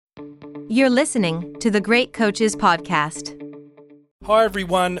You're listening to the Great Coaches Podcast. Hi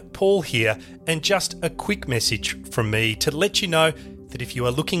everyone, Paul here, and just a quick message from me to let you know that if you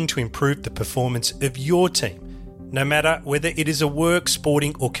are looking to improve the performance of your team, no matter whether it is a work,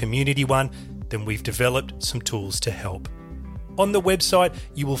 sporting or community one, then we've developed some tools to help. On the website,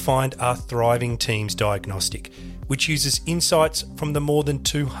 you will find our Thriving Teams Diagnostic, which uses insights from the more than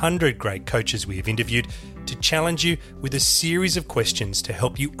 200 great coaches we have interviewed to challenge you with a series of questions to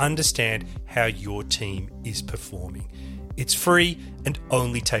help you understand how your team is performing. It's free and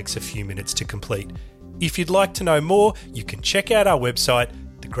only takes a few minutes to complete. If you'd like to know more, you can check out our website,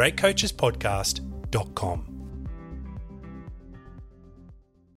 thegreatcoachespodcast.com.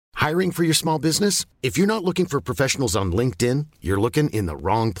 Hiring for your small business? If you're not looking for professionals on LinkedIn, you're looking in the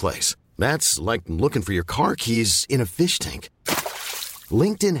wrong place. That's like looking for your car keys in a fish tank.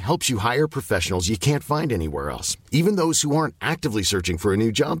 LinkedIn helps you hire professionals you can't find anywhere else, even those who aren't actively searching for a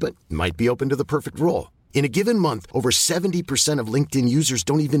new job but might be open to the perfect role. In a given month, over 70% of LinkedIn users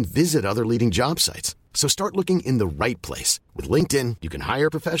don't even visit other leading job sites. So start looking in the right place. With LinkedIn, you can hire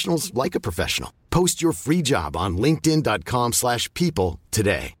professionals like a professional. Post your free job on linkedin.com/people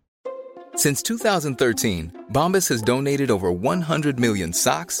today. Since 2013, Bombas has donated over 100 million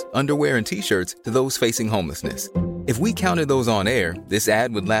socks, underwear, and T-shirts to those facing homelessness. If we counted those on air, this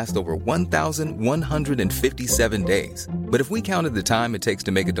ad would last over 1,157 days. But if we counted the time it takes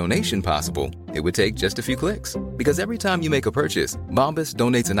to make a donation possible, it would take just a few clicks. Because every time you make a purchase, Bombas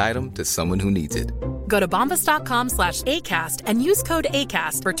donates an item to someone who needs it. Go to bombas.com/ACAST and use code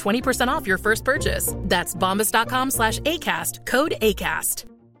ACAST for 20% off your first purchase. That's bombas.com/ACAST, code ACAST.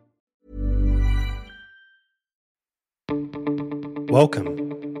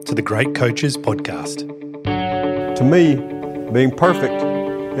 Welcome to the Great Coaches Podcast. To me, being perfect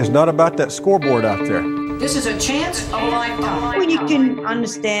is not about that scoreboard out there. This is a chance of a lifetime. When you can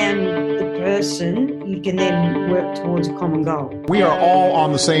understand the person, you can then work towards a common goal. We are all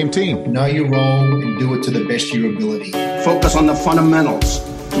on the same team. Know your role and do it to the best of your ability. Focus on the fundamentals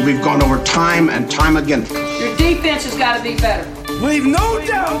that we've gone over time and time again. Your defense has got to be better. Leave no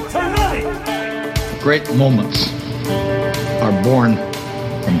doubt tonight. Great moments are born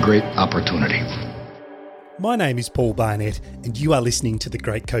from great opportunity. My name is Paul Barnett, and you are listening to the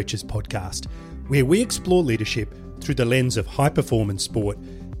Great Coaches Podcast, where we explore leadership through the lens of high-performance sport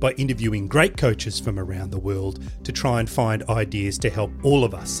by interviewing great coaches from around the world to try and find ideas to help all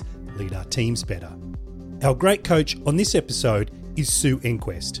of us lead our teams better. Our great coach on this episode is Sue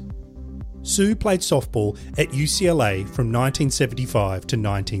Enquist. Sue played softball at UCLA from 1975 to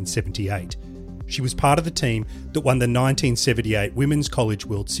 1978. She was part of the team that won the 1978 Women's College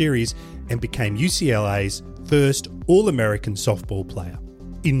World Series and became UCLA's first All-American softball player.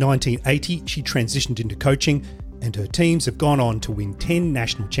 In 1980, she transitioned into coaching, and her teams have gone on to win 10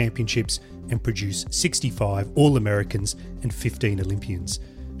 national championships and produce 65 All-Americans and 15 Olympians.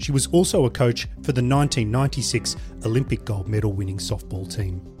 She was also a coach for the 1996 Olympic gold medal winning softball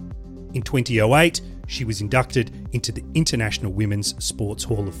team. In 2008, she was inducted into the International Women's Sports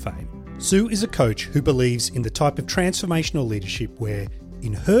Hall of Fame. Sue is a coach who believes in the type of transformational leadership where,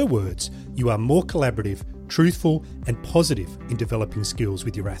 in her words, you are more collaborative, truthful, and positive in developing skills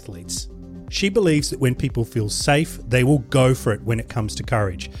with your athletes. She believes that when people feel safe, they will go for it when it comes to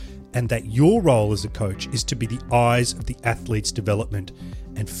courage, and that your role as a coach is to be the eyes of the athlete's development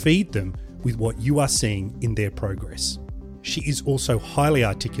and feed them with what you are seeing in their progress. She is also highly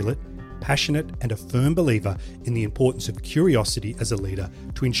articulate, passionate, and a firm believer in the importance of curiosity as a leader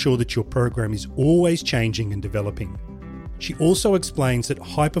to ensure that your program is always changing and developing. She also explains that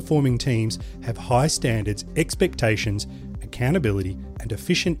high-performing teams have high standards, expectations, accountability, and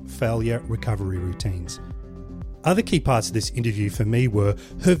efficient failure recovery routines. Other key parts of this interview for me were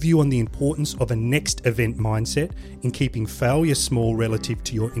her view on the importance of a next event mindset in keeping failure small relative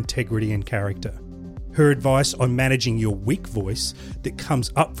to your integrity and character. Her advice on managing your weak voice that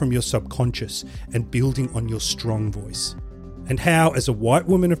comes up from your subconscious and building on your strong voice. And how, as a white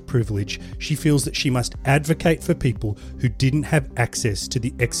woman of privilege, she feels that she must advocate for people who didn't have access to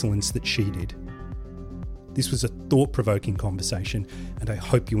the excellence that she did. This was a thought-provoking conversation, and I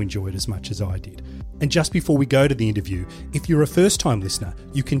hope you enjoyed as much as I did. And just before we go to the interview, if you're a first-time listener,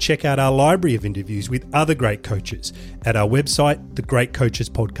 you can check out our library of interviews with other great coaches at our website,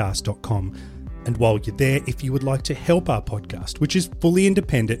 thegreatcoachespodcast.com. And while you're there, if you would like to help our podcast, which is fully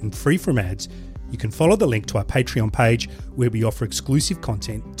independent and free from ads, you can follow the link to our Patreon page where we offer exclusive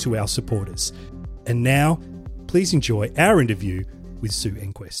content to our supporters. And now, please enjoy our interview with Sue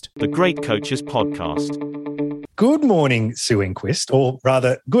Enquist. The Great Coaches Podcast. Good morning, Sue Enquist, or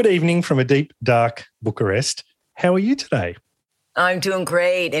rather, good evening from a deep, dark Bucharest. How are you today? I'm doing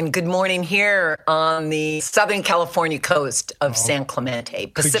great, and good morning here on the Southern California coast of San Clemente,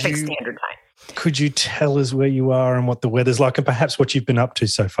 Pacific Standard Time. Could you tell us where you are and what the weather's like and perhaps what you've been up to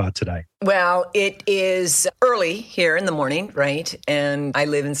so far today? Well, it is early here in the morning, right? And I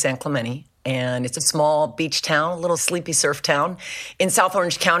live in San Clemente, and it's a small beach town, a little sleepy surf town in South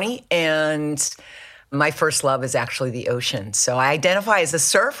Orange County, and my first love is actually the ocean. So I identify as a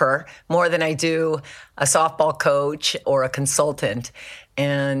surfer more than I do a softball coach or a consultant.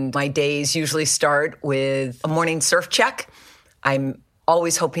 And my days usually start with a morning surf check. I'm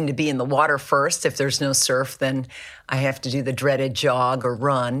always hoping to be in the water first. If there's no surf, then I have to do the dreaded jog or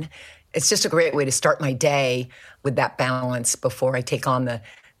run. It's just a great way to start my day with that balance before I take on the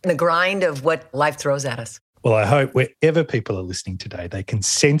grind of what life throws at us. Well, I hope wherever people are listening today, they can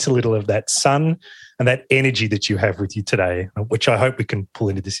sense a little of that sun and that energy that you have with you today, which I hope we can pull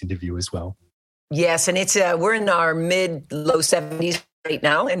into this interview as well. Yes, and it's we're in our mid-low 70s right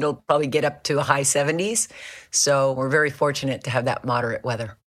now, and it'll probably get up to a high 70s. So we're very fortunate to have that moderate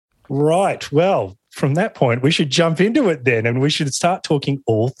weather. Right. Well, from that point, we should jump into it then, and we should start talking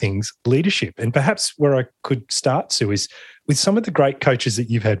all things leadership. And perhaps where I could start, Sue, is with some of the great coaches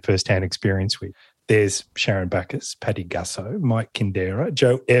that you've had firsthand experience with. There's Sharon Backus, Paddy Gusso, Mike Kindera,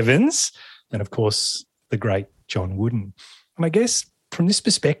 Joe Evans, and of course, the great John Wooden. And I guess from this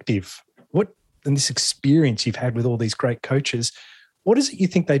perspective, and this experience you've had with all these great coaches, what is it you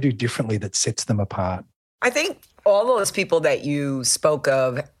think they do differently that sets them apart? I think all those people that you spoke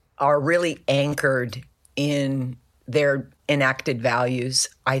of are really anchored in their enacted values.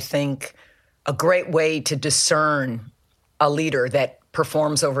 I think a great way to discern a leader that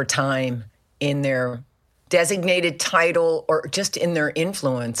performs over time in their designated title or just in their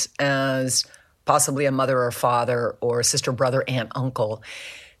influence as possibly a mother or father or a sister, brother, aunt, uncle.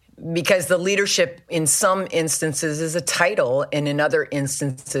 Because the leadership in some instances is a title and in other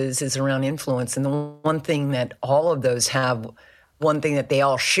instances is around influence. And the one thing that all of those have, one thing that they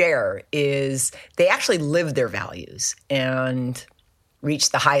all share is they actually live their values and reach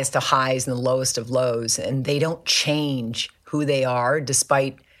the highest of highs and the lowest of lows. And they don't change who they are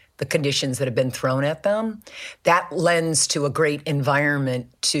despite the conditions that have been thrown at them. That lends to a great environment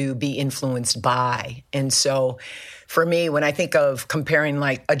to be influenced by. And so for me, when I think of comparing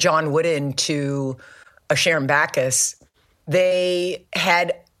like a John Wooden to a Sharon Backus, they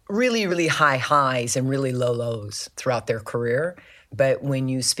had really, really high highs and really low lows throughout their career. But when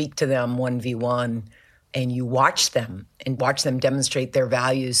you speak to them 1v1 and you watch them demonstrate their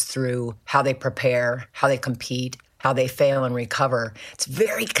values through how they prepare, how they compete, how they fail and recover, it's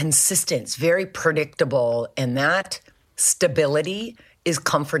very consistent, it's very predictable, and that stability is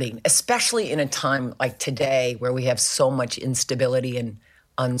comforting, especially in a time like today where we have so much instability and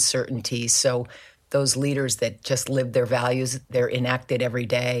uncertainty. So those leaders that just live their values, they're enacted every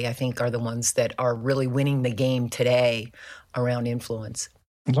day, I think are the ones that are really winning the game today around influence.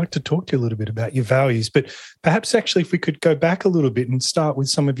 I'd like to talk to you a little bit about your values, but perhaps actually if we could go back a little bit and start with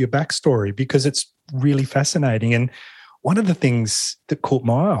some of your backstory, because it's really fascinating. And one of the things that caught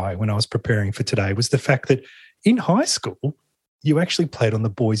my eye when I was preparing for today was the fact that in high school, you actually played on the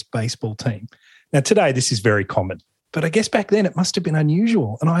boys' baseball team. Now, today, this is very common, but I guess back then it must have been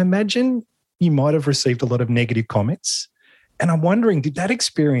unusual. And I imagine you might have received a lot of negative comments. And I'm wondering, did that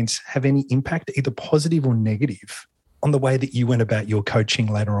experience have any impact, either positive or negative, on the way that you went about your coaching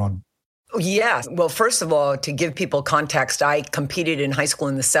later on? Yeah. Well, first of all, to give people context, I competed in high school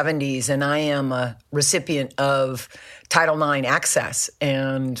in the 70s, and I am a recipient of Title IX access.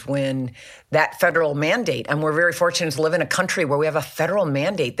 And when that federal mandate, and we're very fortunate to live in a country where we have a federal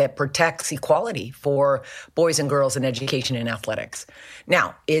mandate that protects equality for boys and girls in education and athletics.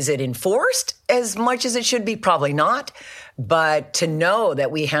 Now, is it enforced as much as it should be? Probably not. But to know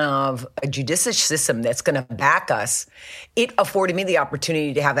that we have a judicial system that's going to back us, it afforded me the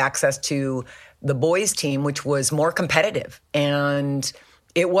opportunity to have access to the boys' team, which was more competitive. And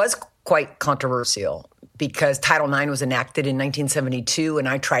it was quite controversial because Title IX was enacted in 1972, and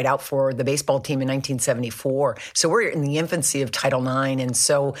I tried out for the baseball team in 1974. So we're in the infancy of Title IX. And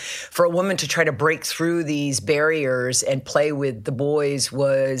so for a woman to try to break through these barriers and play with the boys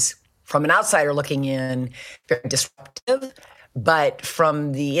was, from an outsider looking in, very disruptive. But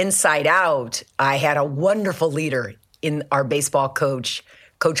from the inside out, I had a wonderful leader in our baseball coach,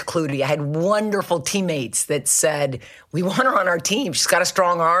 Coach Clutie. I had wonderful teammates that said, we want her on our team. She's got a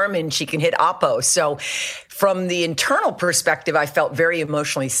strong arm and she can hit oppo. So from the internal perspective, I felt very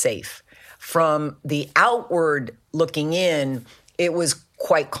emotionally safe. From the outward looking in, it was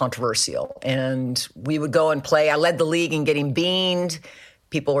quite controversial. And we would go and play. I led the league in getting beaned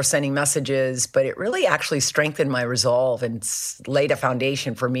people were sending messages, but it really actually strengthened my resolve and laid a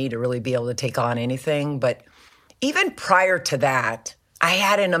foundation for me to really be able to take on anything. But even prior to that, I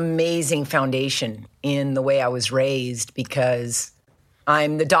had an amazing foundation in the way I was raised because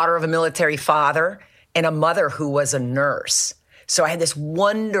I'm the daughter of a military father and a mother who was a nurse. So I had this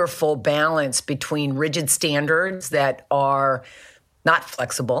wonderful balance between rigid standards that are not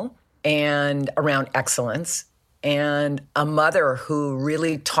flexible and around excellence, and a mother who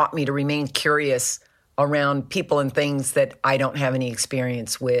really taught me to remain curious around people and things that I don't have any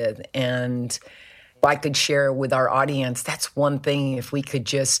experience with. And I could share with our audience, that's one thing, if we could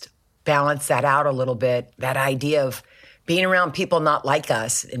just balance that out a little bit, that idea of being around people not like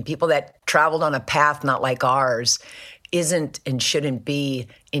us and people that traveled on a path not like ours isn't and shouldn't be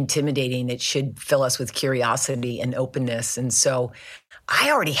intimidating. It should fill us with curiosity and openness. And so I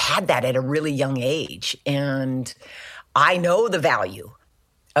already had that at a really young age. And I know the value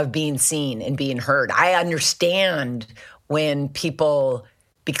of being seen and being heard. I understand when people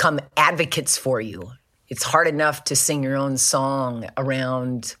become advocates for you. It's hard enough to sing your own song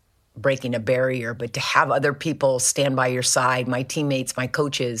around breaking a barrier, but to have other people stand by your side, my teammates, my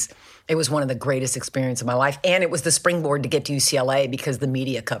coaches, it was one of the greatest experiences of my life. And it was the springboard to get to UCLA because of the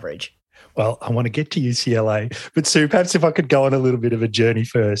media coverage. Well, I want to get to UCLA, but Sue, perhaps if I could go on a little bit of a journey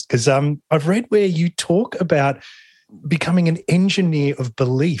first, because I've read where you talk about becoming an engineer of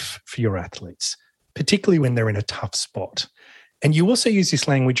belief for your athletes, particularly when they're in a tough spot. And you also use this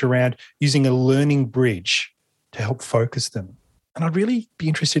language around using a learning bridge to help focus them. And I'd really be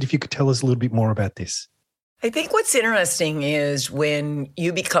interested if you could tell us a little bit more about this. I think what's interesting is when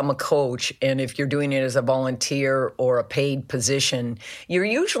you become a coach, and if you're doing it as a volunteer or a paid position, you're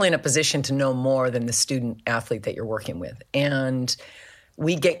usually in a position to know more than the student athlete that you're working with. And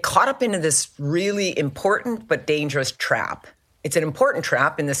we get caught up into this really important but dangerous trap. It's an important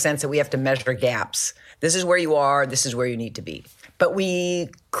trap in the sense that we have to measure gaps. This is where you are, this is where you need to be. But we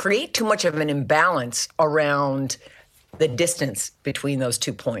create too much of an imbalance around the distance between those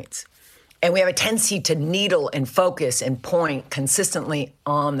 2 points. And we have a tendency to needle and focus and point consistently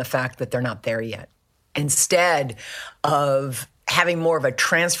on the fact that they're not there yet, instead of having more of a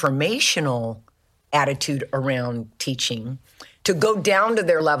transformational attitude around teaching, to go down to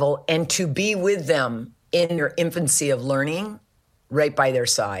their level and to be with them in their infancy of learning, right by their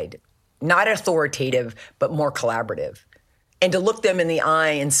side. Not authoritative, but more collaborative. And to look them in the eye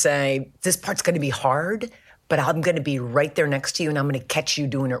and say, this part's going to be hard, but I'm going to be right there next to you and I'm going to catch you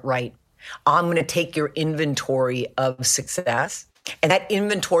doing it right. I'm going to take your inventory of success. And that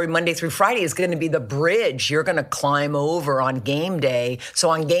inventory Monday through Friday is going to be the bridge you're going to climb over on game day.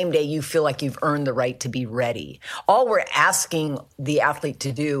 So on game day, you feel like you've earned the right to be ready. All we're asking the athlete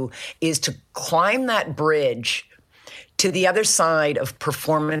to do is to climb that bridge to the other side of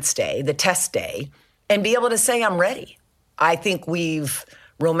performance day, the test day, and be able to say, I'm ready. I think we've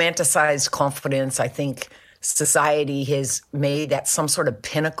romanticized confidence. I think society has made that some sort of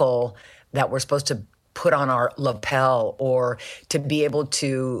pinnacle that we're supposed to put on our lapel, or to be able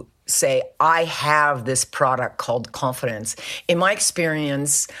to say, I have this product called confidence. In my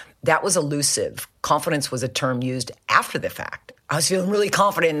experience, that was elusive. Confidence was a term used after the fact. I was feeling really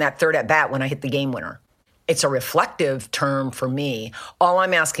confident in that third at bat when I hit the game winner. It's a reflective term for me. All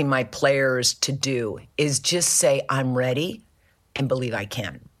I'm asking my players to do is just say, I'm ready and believe I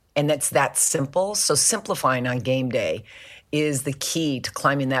can. And it's that simple. So simplifying on game day is the key to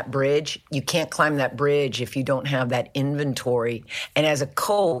climbing that bridge. You can't climb that bridge if you don't have that inventory. And as a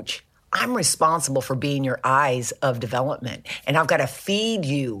coach, I'm responsible for being your eyes of development. And I've got to feed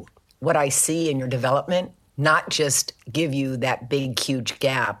you what I see in your development, not just give you that big, huge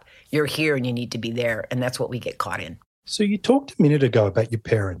gap. You're here and you need to be there. And that's what we get caught in. So you talked a minute ago about your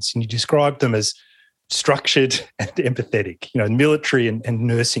parents and you described them as structured and empathetic, military and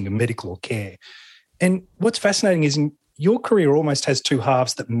nursing and medical care. And what's fascinating is your career almost has two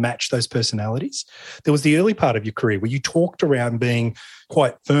halves that match those personalities. There was the early part of your career where you talked around being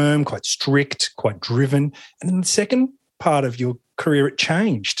quite firm, quite strict, quite driven. And then the second part of your career, it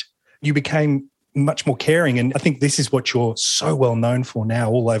changed. You became much more caring. And I think this is what you're so well known for now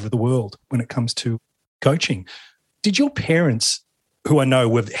all over the world when it comes to coaching. Did your parents, who I know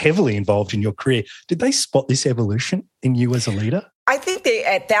were heavily involved in your career, did they spot this evolution in you as a leader? I think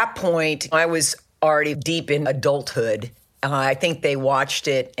at that point, I was already deep in adulthood. I think they watched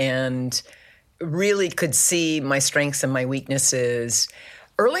it and really could see my strengths and my weaknesses.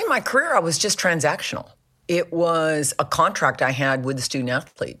 Early in my career, I was just transactional. It was a contract I had with the student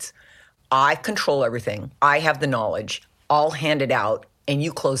athletes. I control everything. I have the knowledge. I'll hand it out and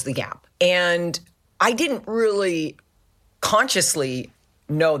you close the gap. And I didn't really consciously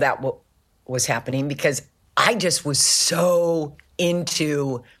know that was happening because I just was so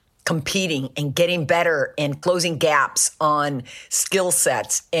into competing and getting better and closing gaps on skill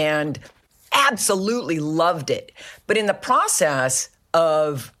sets and absolutely loved it. But in the process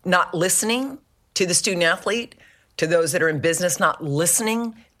of not listening to the student athlete, to those that are in business, not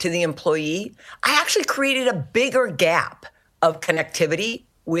listening to the employee, I actually created a bigger gap of connectivity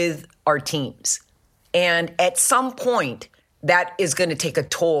with our teams. And at some point, that is going to take a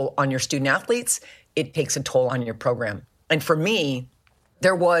toll on your student athletes. It takes a toll on your program. And for me,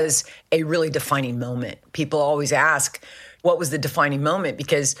 there was a really defining moment. People always ask, what was the defining moment?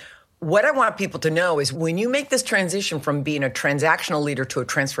 Because what I want people to know is when you make this transition from being a transactional leader to a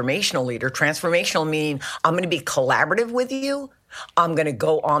transformational leader, transformational meaning I'm going to be collaborative with you. I'm going to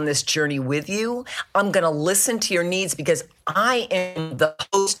go on this journey with you. I'm going to listen to your needs because I am the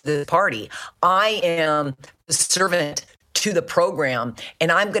host of the party. I am the servant to the program,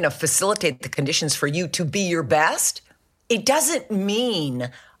 and I'm going to facilitate the conditions for you to be your best. It doesn't mean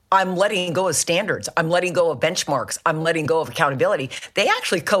I'm letting go of standards. I'm letting go of benchmarks. I'm letting go of accountability. They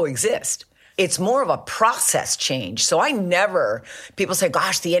actually coexist. It's more of a process change. So people say,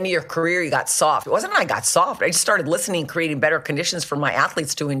 gosh, the end of your career, you got soft. It wasn't I got soft. I just started listening, creating better conditions for my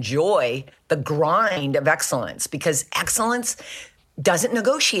athletes to enjoy the grind of excellence because excellence doesn't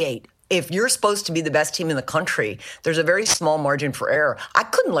negotiate. If you're supposed to be the best team in the country, there's a very small margin for error. I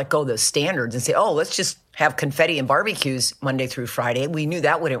couldn't let go of those standards and say, oh, let's just have confetti and barbecues Monday through Friday. We knew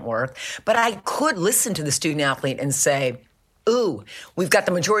that wouldn't work. But I could listen to the student athlete and say, ooh, we've got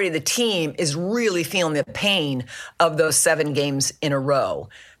the majority of the team is really feeling the pain of those 7 games in a row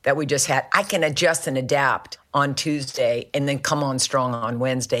that we just had. I can adjust and adapt on Tuesday and then come on strong on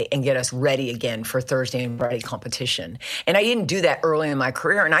Wednesday and get us ready again for Thursday and Friday competition. And I didn't do that early in my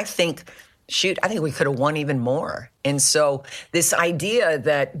career. And I think we could have won even more. And so this idea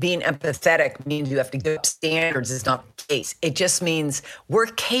that being empathetic means you have to give up standards is not the case. It just means we're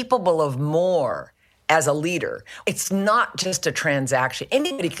capable of more as a leader. It's not just a transaction.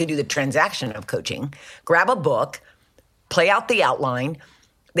 Anybody could do the transaction of coaching. Grab a book, play out the outline.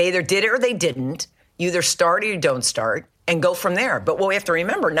 They either did it or they didn't. You either start or you don't start and go from there. But what we have to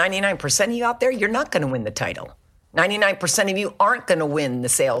remember, 99% of you out there, you're not going to win the title. 99% of you aren't going to win the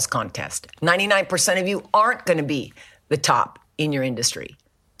sales contest. 99% of you aren't going to be the top in your industry.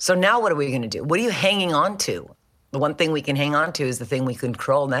 So now what are we going to do? What are you hanging on to? The one thing we can hang on to is the thing we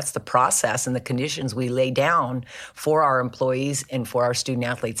control, and that's the process and the conditions we lay down for our employees and for our student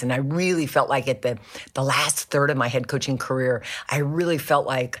athletes. And I really felt like at the last third of my head coaching career, I really felt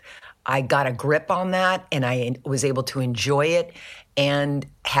like I got a grip on that and I was able to enjoy it and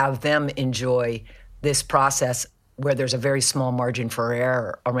have them enjoy this process where there's a very small margin for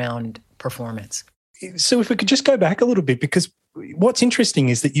error around performance. So if we could just go back a little bit, because what's interesting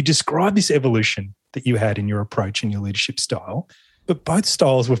is that you describe this evolution that you had in your approach and your leadership style, but both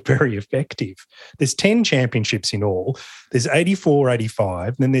styles were very effective. There's 10 championships in all. There's 84,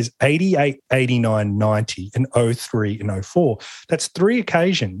 85, then there's 88, 89, 90, and 03 and 04. That's 3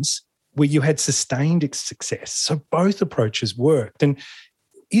 occasions where you had sustained success. So both approaches worked. And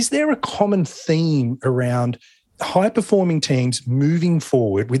is there a common theme around high-performing teams moving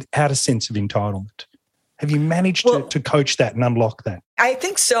forward without a sense of entitlement? Have you managed to coach that and unlock that? I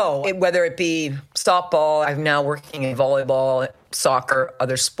think so. Whether it be softball, I'm now working in volleyball, soccer,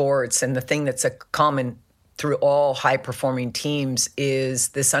 other sports, and the thing that's a common through all high-performing teams is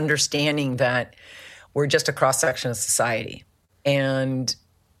this understanding that we're just a cross-section of society. And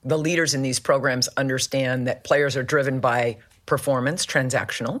the leaders in these programs understand that players are driven by performance,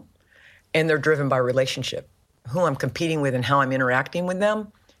 transactional, and they're driven by relationship, who I'm competing with and how I'm interacting with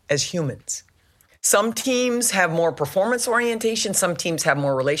them as humans. Some teams have more performance orientation, some teams have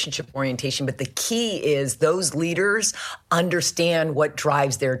more relationship orientation, but the key is those leaders understand what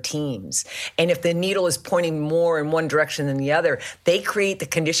drives their teams. And if the needle is pointing more in one direction than the other, they create the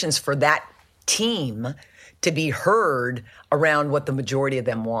conditions for that team to be heard around what the majority of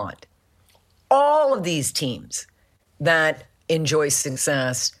them want. All of these teams that enjoy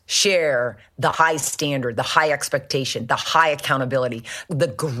success share the high standard, the high expectation, the high accountability, the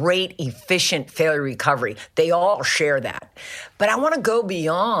great efficient failure recovery. They all share that. But I want to go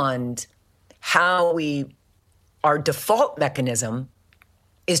beyond how our default mechanism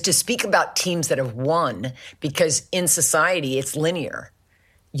is to speak about teams that have won, because in society it's linear.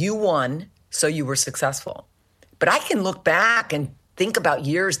 You won, so you were successful. But I can look back and think about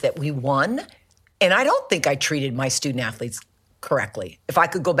years that we won, and I don't think I treated my student athletes correctly. If I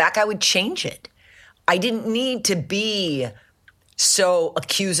could go back, I would change it. I didn't need to be so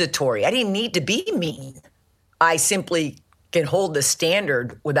accusatory. I didn't need to be mean. I simply can hold the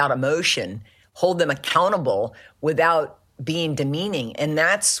standard without emotion, hold them accountable without being demeaning. And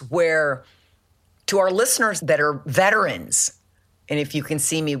that's where, to our listeners that are veterans, and if you can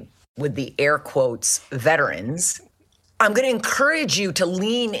see me with the air quotes, veterans, I'm going to encourage you to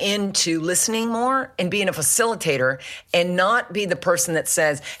lean into listening more and being a facilitator and not be the person that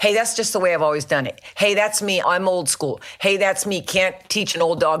says, hey, that's just the way I've always done it. Hey, that's me. I'm old school. Hey, that's me. Can't teach an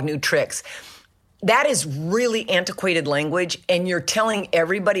old dog new tricks. That is really antiquated language, and you're telling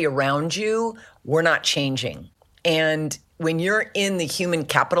everybody around you, we're not changing. And when you're in the human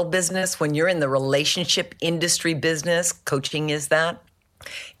capital business, when you're in the relationship industry business, coaching is that,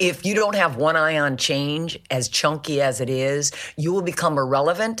 if you don't have one eye on change, as chunky as it is, you will become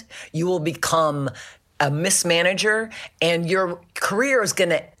irrelevant. You will become a mismanager, and your career is going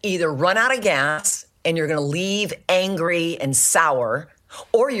to either run out of gas and you're going to leave angry and sour,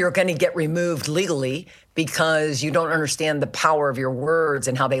 or you're going to get removed legally because you don't understand the power of your words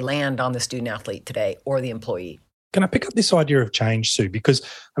and how they land on the student athlete today or the employee. Can I pick up this idea of change, Sue? Because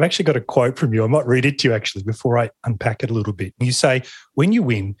I've actually got a quote from you. I might read it to you actually before I unpack it a little bit. You say, when you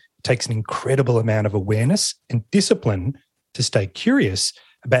win, it takes an incredible amount of awareness and discipline to stay curious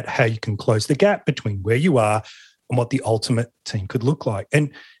about how you can close the gap between where you are and what the ultimate team could look like. And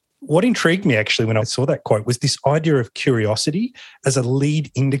what intrigued me actually when I saw that quote was this idea of curiosity as a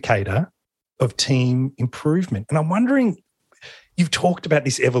lead indicator of team improvement. And I'm wondering, you've talked about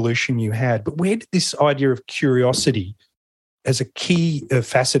this evolution you had, but where did this idea of curiosity as a key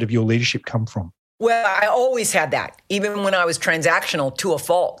facet of your leadership come from? Well, I always had that, even when I was transactional to a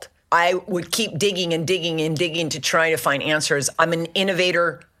fault. I would keep digging and digging and digging to try to find answers. I'm an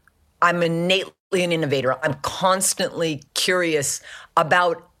innovator. I'm innately an innovator. I'm constantly curious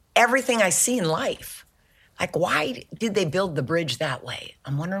about everything I see in life. Like, why did they build the bridge that way?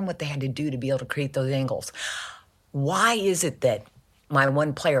 I'm wondering what they had to do to be able to create those angles. Why is it that my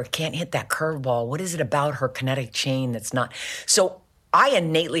one player can't hit that curveball? What is it about her kinetic chain that's not? So I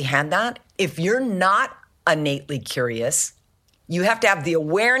innately had that. If you're not innately curious, you have to have the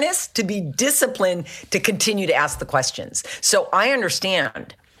awareness to be disciplined to continue to ask the questions. So I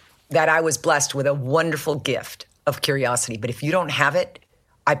understand that I was blessed with a wonderful gift of curiosity. But if you don't have it,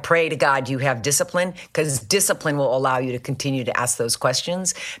 I pray to God you have discipline, because discipline will allow you to continue to ask those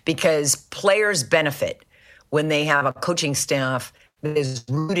questions, because players benefit when they have a coaching staff that is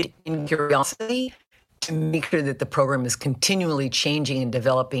rooted in curiosity to make sure that the program is continually changing and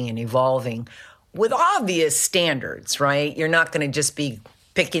developing and evolving with obvious standards, right? You're not going to just be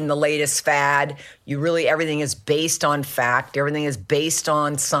picking the latest fad. Everything is based on fact. Everything is based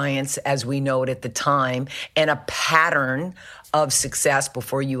on science as we know it at the time, and a pattern of success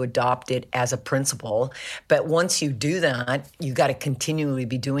before you adopt it as a principle. But once you do that, you got to continually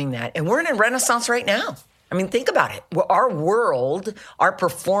be doing that. And we're in a renaissance right now. I mean, think about it. Our world, our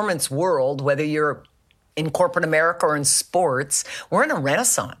performance world, whether you're in corporate America or in sports, we're in a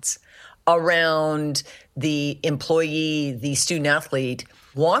renaissance around the employee, the student athlete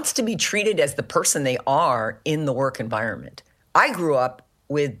wants to be treated as the person they are in the work environment. I grew up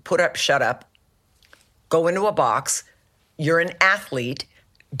with put up, shut up, go into a box, you're an athlete,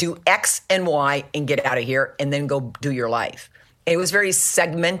 do X and Y and get out of here, and then go do your life. It was very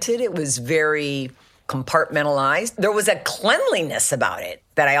segmented. It was very compartmentalized. There was a cleanliness about it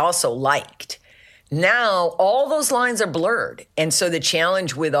that I also liked. Now, all those lines are blurred. And so the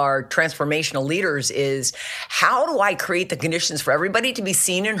challenge with our transformational leaders is, how do I create the conditions for everybody to be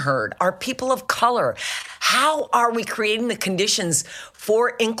seen and heard? Our people of color, how are we creating the conditions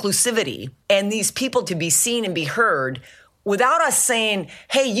for inclusivity and these people to be seen and be heard without us saying,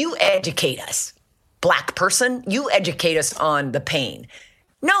 hey, you educate us. Black person, you educate us on the pain.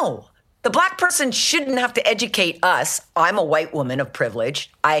 No. The Black person shouldn't have to educate us. I'm a white woman of privilege.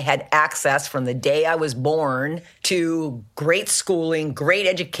 I had access from the day I was born to great schooling, great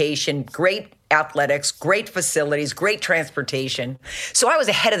education, great athletics, great facilities, great transportation. So I was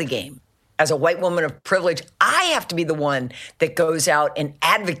ahead of the game. As a white woman of privilege, I have to be the one that goes out and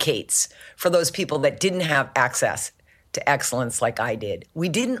advocates for those people that didn't have access to excellence like I did. We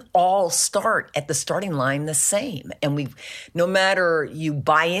didn't all start at the starting line the same. And no matter you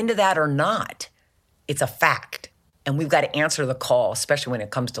buy into that or not, it's a fact. And we've got to answer the call, especially when it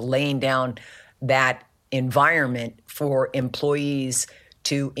comes to laying down that environment for employees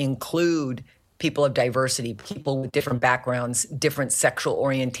to include people of diversity, people with different backgrounds, different sexual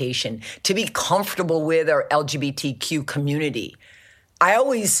orientation, to be comfortable with our LGBTQ community. I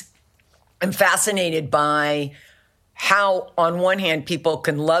always am fascinated by how, on one hand, people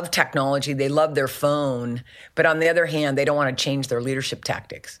can love technology, they love their phone, but on the other hand, they don't want to change their leadership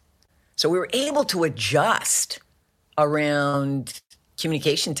tactics. So we were able to adjust around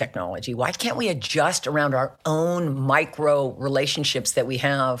communication technology? Why can't we adjust around our own micro relationships that we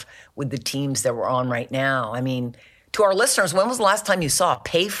have with the teams that we're on right now? I mean, to our listeners, when was the last time you saw a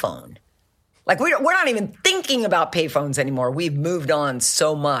payphone? Like, we're not even thinking about payphones anymore. We've moved on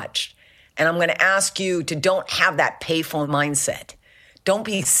so much. And I'm going to ask you to don't have that payphone mindset. Don't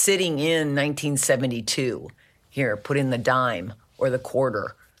be sitting in 1972. Here, put in the dime or the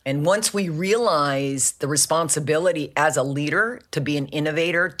quarter. And once we realize the responsibility as a leader to be an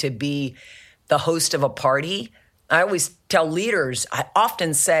innovator, to be the host of a party, I always tell leaders, I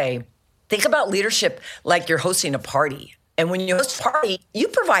often say, think about leadership like you're hosting a party. And when you host a party, you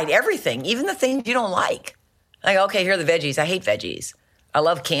provide everything, even the things you don't like. Like, okay, here are the veggies. I hate veggies. I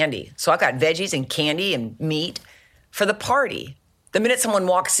love candy. So I got veggies and candy and meat for the party. The minute someone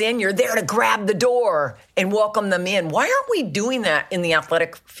walks in, you're there to grab the door and welcome them in. Why aren't we doing that in the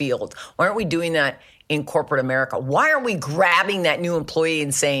athletic field? Why aren't we doing that in corporate America? Why aren't we grabbing that new employee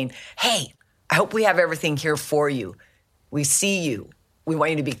and saying, hey, I hope we have everything here for you. We see you. We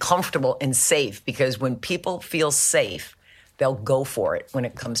want you to be comfortable and safe, because when people feel safe, they'll go for it when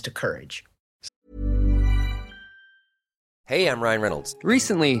it comes to courage. Hey, I'm Ryan Reynolds.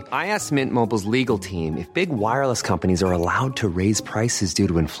 Recently, I asked Mint Mobile's legal team if big wireless companies are allowed to raise prices due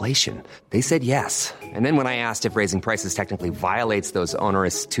to inflation. They said yes. And then when I asked if raising prices technically violates those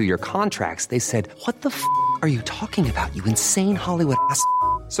onerous 2-year contracts, they said, what the f*** are you talking about, you insane Hollywood ass f-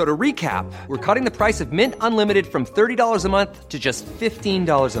 So to recap, we're cutting the price of Mint Unlimited from $30 a month to just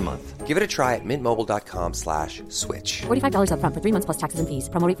 $15 a month. Give it a try at mintmobile.com/switch. $45 up front for 3 months plus taxes and fees.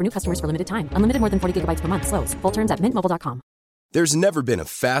 Promo rate for new customers for limited time. Unlimited more than 40 gigabytes per month. Slows full terms at mintmobile.com. There's never been a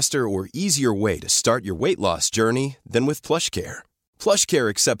faster or easier way to start your weight loss journey than with PlushCare. PlushCare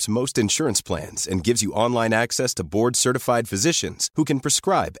accepts most insurance plans and gives you online access to board-certified physicians who can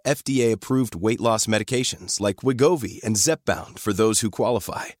prescribe FDA-approved weight loss medications like Wegovy and Zepbound for those who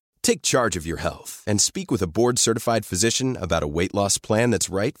qualify. Take charge of your health and speak with a board-certified physician about a weight loss plan that's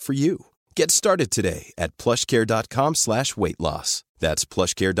right for you. Get started today at plushcare.com/weight-loss. That's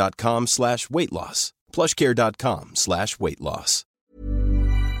plushcare.com/weight-loss. plushcare.com/weight-loss.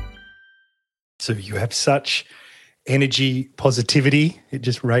 So you have such energy, positivity. It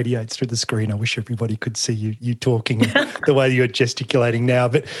just radiates through the screen. I wish everybody could see you talking the way you're gesticulating now.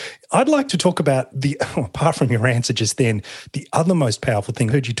 But I'd like to talk about apart from your answer just then, the other most powerful thing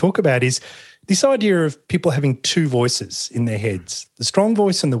I heard you talk about is this idea of people having two voices in their heads, the strong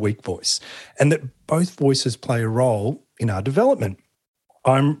voice and the weak voice, and that both voices play a role in our development.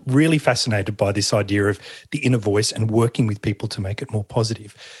 I'm really fascinated by this idea of the inner voice and working with people to make it more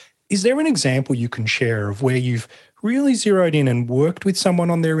positive. Is there an example you can share of where you've really zeroed in and worked with someone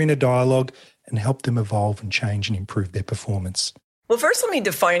on their inner dialogue and helped them evolve and change and improve their performance? Well, first, let me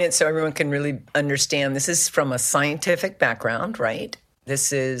define it so everyone can really understand. This is from a scientific background, right?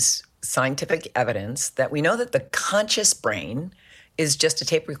 This is scientific evidence that we know that the conscious brain is just a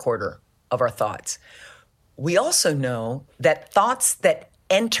tape recorder of our thoughts. We also know that thoughts that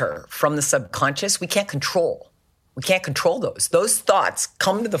enter from the subconscious, we can't control. We can't control those. Those thoughts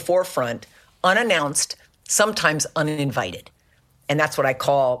come to the forefront unannounced, sometimes uninvited. And that's what I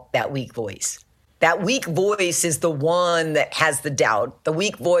call that weak voice. That weak voice is the one that has the doubt. The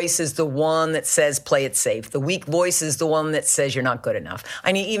weak voice is the one that says, play it safe. The weak voice is the one that says you're not good enough.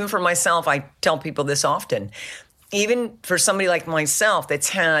 I mean, even for myself, I tell people this often. Even for somebody like myself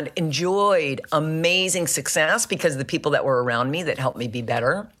that's enjoyed amazing success because of the people that were around me that helped me be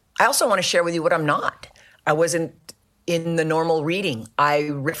better, I also want to share with you what I'm not. I wasn't in the normal reading. I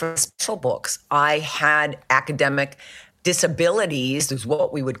read from special books. I had academic disabilities, is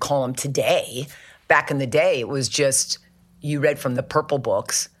what we would call them today. Back in the day, it was just you read from the purple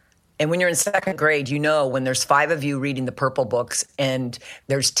books. And when you're in second grade, you know when there's 5 of you reading the purple books and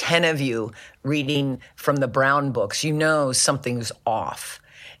there's 10 of you reading from the brown books, you know something's off.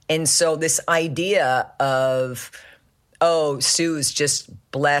 And so this idea of, oh, Sue's just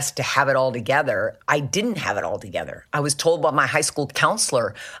blessed to have it all together. I didn't have it all together. I was told by my high school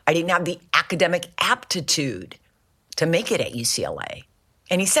counselor I didn't have the academic aptitude to make it at UCLA.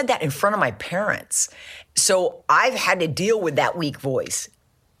 And he said that in front of my parents. So I've had to deal with that weak voice,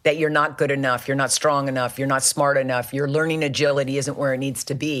 that you're not good enough, you're not strong enough, you're not smart enough, your learning agility isn't where it needs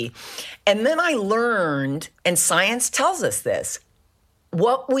to be. And then I learned, and science tells us this,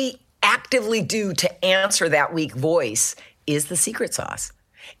 what we actively do to answer that weak voice is the secret sauce.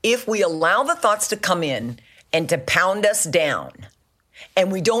 If we allow the thoughts to come in and to pound us down,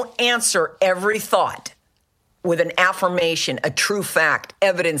 and we don't answer every thought with an affirmation, a true fact,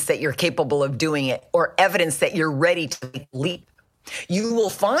 evidence that you're capable of doing it, or evidence that you're ready to leap, you will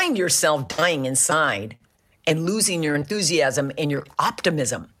find yourself dying inside and losing your enthusiasm and your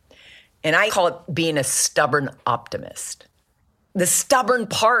optimism. And I call it being a stubborn optimist. The stubborn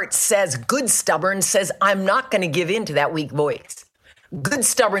part says, good stubborn says, I'm not going to give in to that weak voice. Good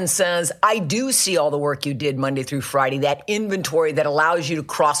stubborn says, I do see all the work you did Monday through Friday, that inventory that allows you to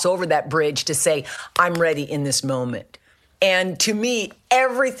cross over that bridge to say, I'm ready in this moment. And to me,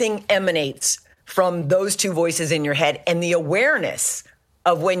 everything emanates from those two voices in your head and the awareness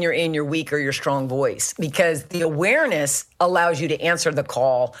of when you're in your weak or your strong voice, because the awareness allows you to answer the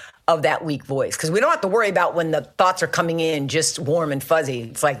call of that weak voice. Because we don't have to worry about when the thoughts are coming in just warm and fuzzy.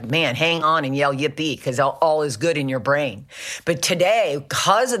 It's like, man, hang on and yell yippee, because all is good in your brain. But today,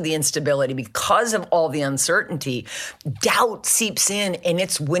 because of the instability, because of all the uncertainty, doubt seeps in and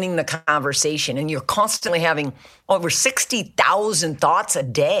it's winning the conversation. And you're constantly having over 60,000 thoughts a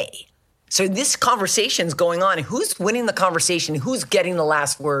day. So this conversation's going on. Who's winning the conversation? Who's getting the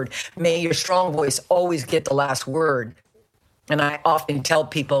last word? May your strong voice always get the last word. And I often tell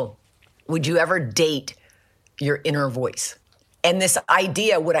people, would you ever date your inner voice? And this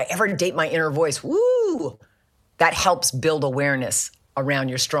idea, would I ever date my inner voice? Woo! That helps build awareness around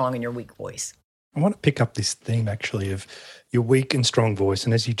your strong and your weak voice. I want to pick up this theme actually of your weak and strong voice.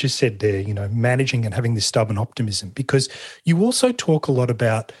 And as you just said there, managing and having this stubborn optimism, because you also talk a lot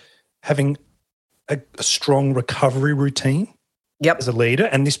about having a strong recovery routine as a leader,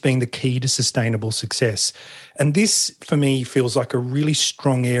 and this being the key to sustainable success. And this, for me, feels like a really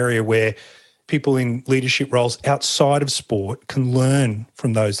strong area where people in leadership roles outside of sport can learn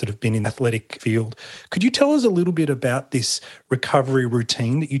from those that have been in the athletic field. Could you tell us a little bit about this recovery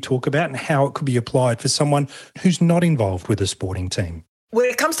routine that you talk about and how it could be applied for someone who's not involved with a sporting team? When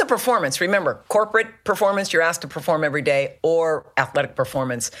it comes to performance, remember, corporate performance, you're asked to perform every day, or athletic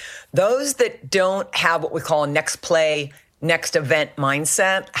performance. Those that don't have what we call a next play, next event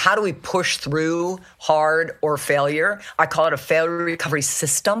mindset, how do we push through hard or failure? I call it a failure recovery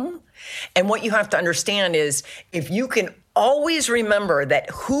system. And what you have to understand is if you can always remember that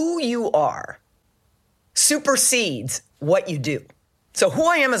who you are supersedes what you do. So who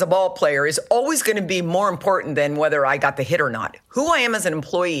I am as a ball player is always going to be more important than whether I got the hit or not. Who I am as an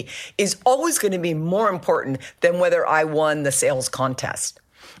employee is always going to be more important than whether I won the sales contest.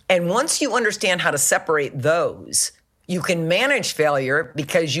 And once you understand how to separate those, you can manage failure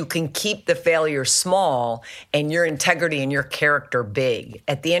because you can keep the failure small and your integrity and your character big.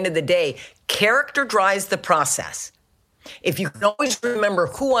 At the end of the day, character drives the process. If you can always remember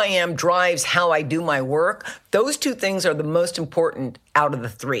who I am drives how I do my work, those two things are the most important out of the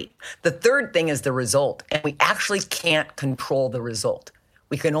three. The third thing is the result, and we actually can't control the result.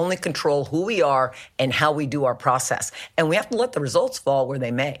 We can only control who we are and how we do our process, and we have to let the results fall where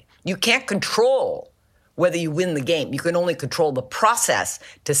they may. You can't control whether you win the game. You can only control the process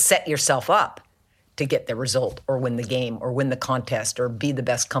to set yourself up to get the result or win the game or win the contest or be the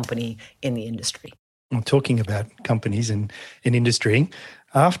best company in the industry. I'm talking about companies and industry.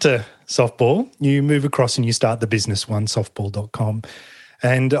 After softball, you move across and you start the business onesoftball.com.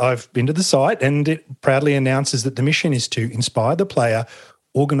 And I've been to the site, and it proudly announces that the mission is to inspire the player,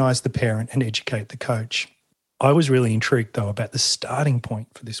 organise the parent, and educate the coach. I was really intrigued, though, about the starting point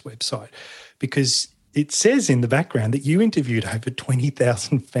for this website, because it says in the background that you interviewed over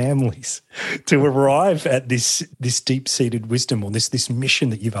 20,000 families to arrive at this deep-seated wisdom, or this mission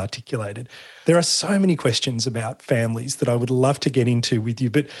that you've articulated. There are so many questions about families that I would love to get into with you,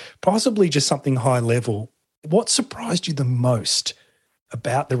 but possibly just something high level. What surprised you the most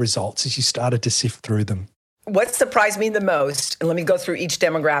about the results as you started to sift through them? What surprised me the most, and let me go through each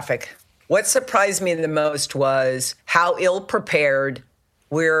demographic. What surprised me the most was how ill-prepared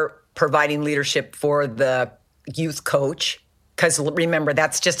we're providing leadership for the youth coach. Because remember,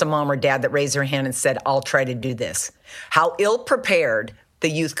 that's just a mom or dad that raised their hand and said, I'll try to do this. How ill-prepared the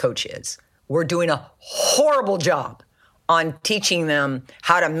youth coach is. We're doing a horrible job on teaching them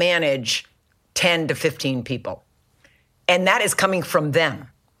how to manage 10 to 15 people. And that is coming from them.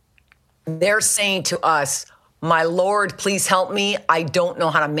 They're saying to us, my Lord, please help me. I don't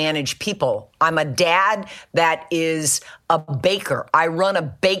know how to manage people. I'm a dad that is a baker. I run a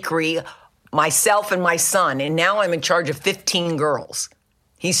bakery, myself and my son, and now I'm in charge of 15 girls.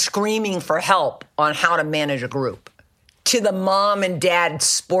 He's screaming for help on how to manage a group. To the mom and dad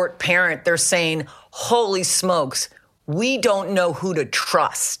sport parent, they're saying, holy smokes, we don't know who to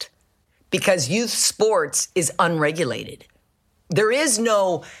trust because youth sports is unregulated. There is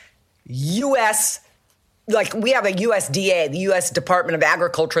no U.S., like we have a USDA, the U.S. Department of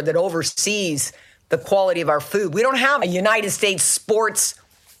Agriculture, that oversees the quality of our food. We don't have a United States Sports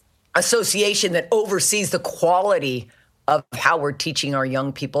Association that oversees the quality of how we're teaching our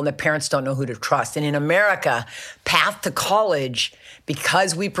young people, and the parents don't know who to trust. And in America, Path to College,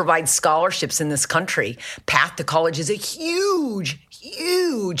 because we provide scholarships in this country, Path to College is a huge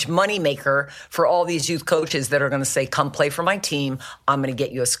moneymaker for all these youth coaches that are going to say, come play for my team, I'm going to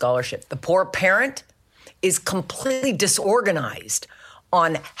get you a scholarship. The poor parent is completely disorganized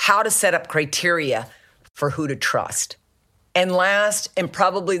on how to set up criteria for who to trust. And last, and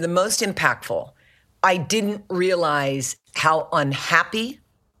probably the most impactful, I didn't realize how unhappy,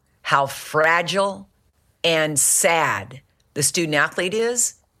 how fragile, and sad the student athlete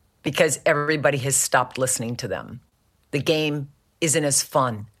is because everybody has stopped listening to them. The game isn't as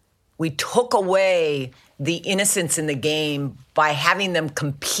fun. We took away the innocence in the game by having them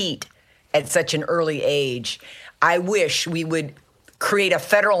compete at such an early age. I wish we would create a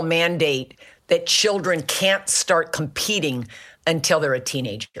federal mandate that children can't start competing until they're a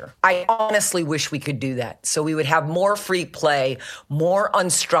teenager. I honestly wish we could do that. So we would have more free play, more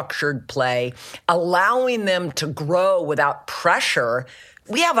unstructured play, allowing them to grow without pressure.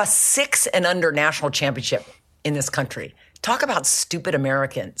 We have a 6 and under national championship in this country. Talk about stupid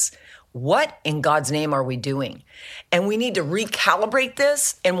Americans. What in God's name are we doing? And we need to recalibrate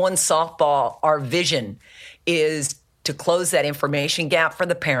this. And one softball, our vision is to close that information gap for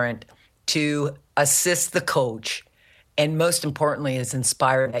the parent, to assist the coach, and most importantly is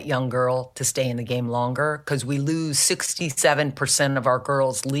inspire that young girl to stay in the game longer, because we lose 67% of our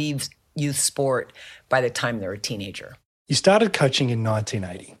girls leave youth sport by the time they're a teenager. You started coaching in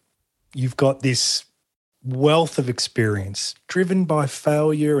 1980. You've got this wealth of experience driven by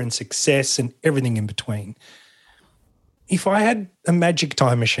failure and success and everything in between. If I had a magic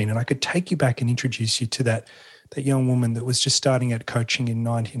time machine and I could take you back and introduce you to that young woman that was just starting out coaching in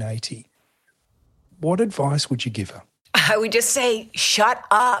 1980, what advice would you give her? I would just say, shut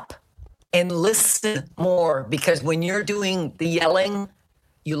up and listen more, because when you're doing the yelling,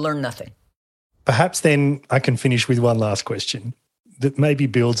 you learn nothing. Perhaps then I can finish with one last question that maybe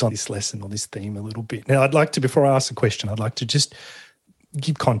builds on this lesson or this theme a little bit. Now, I'd like to, before I ask the question, I'd like to just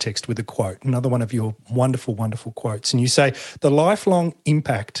give context with a quote, another one of your wonderful, wonderful quotes. And you say, the lifelong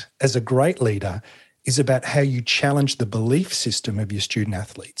impact as a great leader is about how you challenge the belief system of your student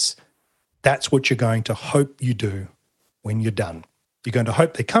athletes. That's what you're going to hope you do when you're done. You're going to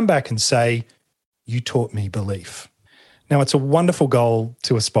hope they come back and say, you taught me belief. Now, it's a wonderful goal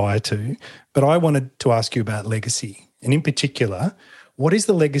to aspire to, but I wanted to ask you about legacy. And in particular, what is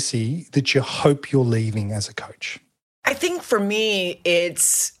the legacy that you hope you're leaving as a coach? I think for me,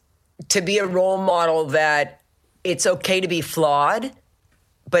 it's to be a role model that it's okay to be flawed,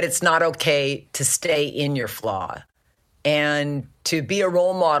 but it's not okay to stay in your flaw. And to be a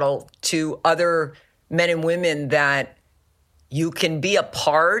role model to other men and women that you can be a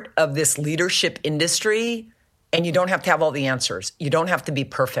part of this leadership industry and you don't have to have all the answers. You don't have to be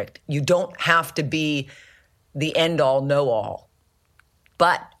perfect. You don't have to be the end-all, know-all.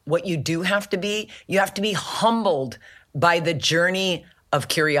 But what you do have to be, you have to be humbled by the journey of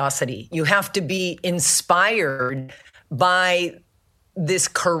curiosity. You have to be inspired by this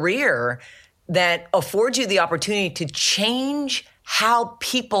career that affords you the opportunity to change how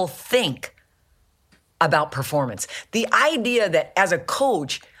people think about performance. The idea that as a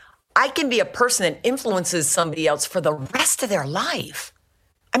coach, I can be a person that influences somebody else for the rest of their life.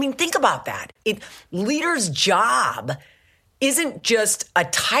 I mean, think about that. Leader's job isn't just a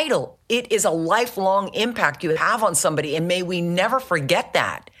title. It is a lifelong impact you have on somebody, and may we never forget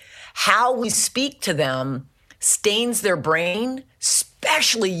that. How we speak to them stains their brain,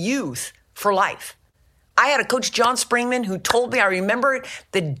 especially youth, for life. I had a coach, John Springman, who told me, I remember it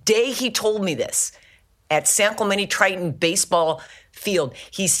the day he told me this, at San Clemente Triton baseball field.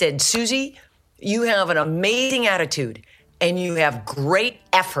 He said, Susie, you have an amazing attitude and you have great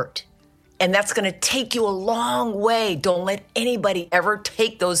effort, and that's going to take you a long way. Don't let anybody ever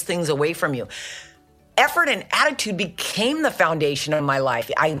take those things away from you. Effort and attitude became the foundation of my life.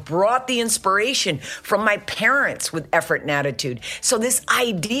 I brought the inspiration from my parents with effort and attitude. So this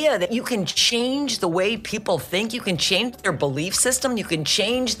idea that you can change the way people think, you can change their belief system, you can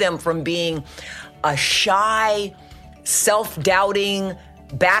change them from being a shy, self-doubting,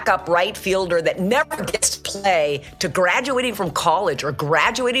 backup right fielder that never gets to play, to graduating from college or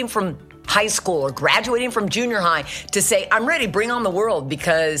graduating from high school or graduating from junior high to say, I'm ready, bring on the world,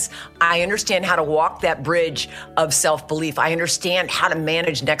 because I understand how to walk that bridge of self-belief. I understand how to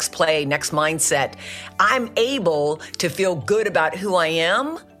manage next play, next mindset. I'm able to feel good about who I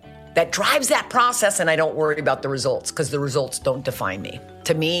am. That drives that process, and I don't worry about the results because the results don't define me.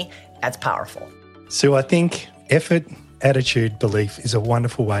 To me, that's powerful. So I think effort attitude, belief is a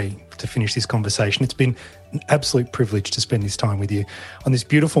wonderful way to finish this conversation. It's been an absolute privilege to spend this time with you on this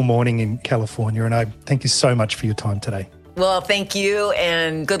beautiful morning in California, and I thank you so much for your time today. Well, thank you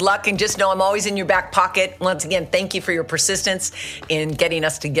and good luck. And just know I'm always in your back pocket. Once again, thank you for your persistence in getting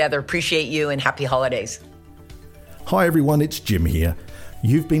us together. Appreciate you and happy holidays. Hi everyone, it's Jim here.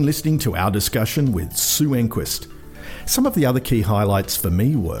 You've been listening to our discussion with Sue Enquist. Some of the other key highlights for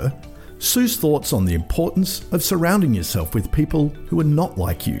me were Sue's thoughts on the importance of surrounding yourself with people who are not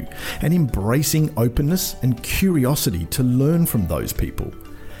like you and embracing openness and curiosity to learn from those people.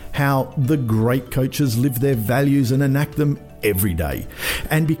 How the great coaches live their values and enact them every day,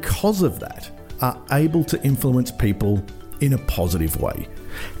 and because of that are able to influence people in a positive way,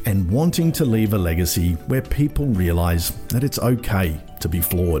 and wanting to leave a legacy where people realise that it's okay to be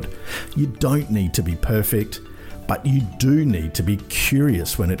flawed. You don't need to be perfect, but you do need to be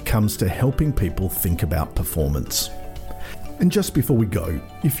curious when it comes to helping people think about performance. And just before we go,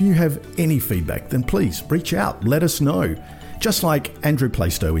 if you have any feedback, then please reach out, let us know. Just like Andrew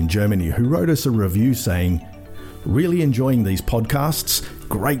Plaistow in Germany, who wrote us a review saying, "Really enjoying these podcasts.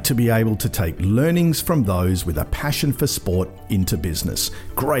 Great to be able to take learnings from those with a passion for sport into business.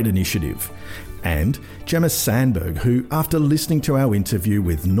 Great initiative." And Gemma Sandberg, who, after listening to our interview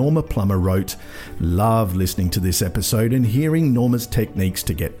with Norma Plummer, wrote, "Love listening to this episode and hearing Norma's techniques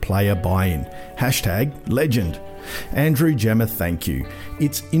to get player buy-in. #legend. Andrew, Gemma, thank you.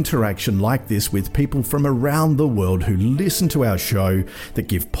 It's interaction like this with people from around the world who listen to our show that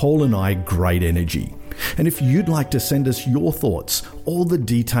give Paul and I great energy. And if you'd like to send us your thoughts, all the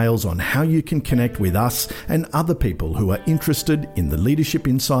details on how you can connect with us and other people who are interested in the leadership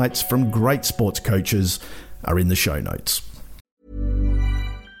insights from great sports coaches are in the show notes.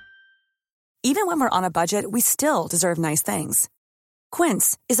 Even when we're on a budget, we still deserve nice things.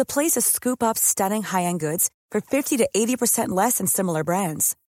 Quince is a place to scoop up stunning high-end goods for 50 to 80% less than similar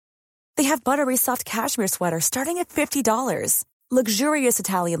brands. They have buttery soft cashmere sweaters starting at $50, luxurious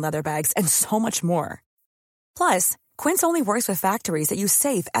Italian leather bags, and so much more. Plus, Quince only works with factories that use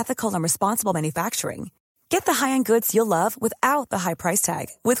safe, ethical, and responsible manufacturing. Get the high-end goods you'll love without the high price tag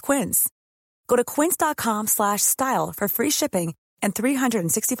with Quince. Go to quince.com/style for free shipping and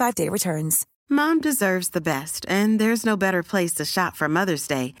 365-day returns. Mom deserves the best, and there's no better place to shop for Mother's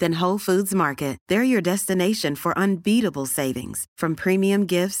Day than Whole Foods Market. They're your destination for unbeatable savings, from premium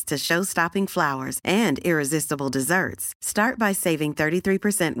gifts to show-stopping flowers and irresistible desserts. Start by saving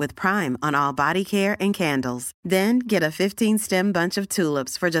 33% with Prime on all body care and candles. Then get a 15-stem bunch of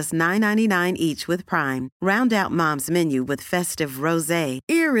tulips for just $9.99 each with Prime. Round out Mom's menu with festive rosé,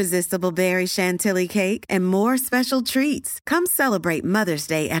 irresistible berry chantilly cake, and more special treats. Come celebrate Mother's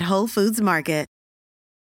Day at Whole Foods Market.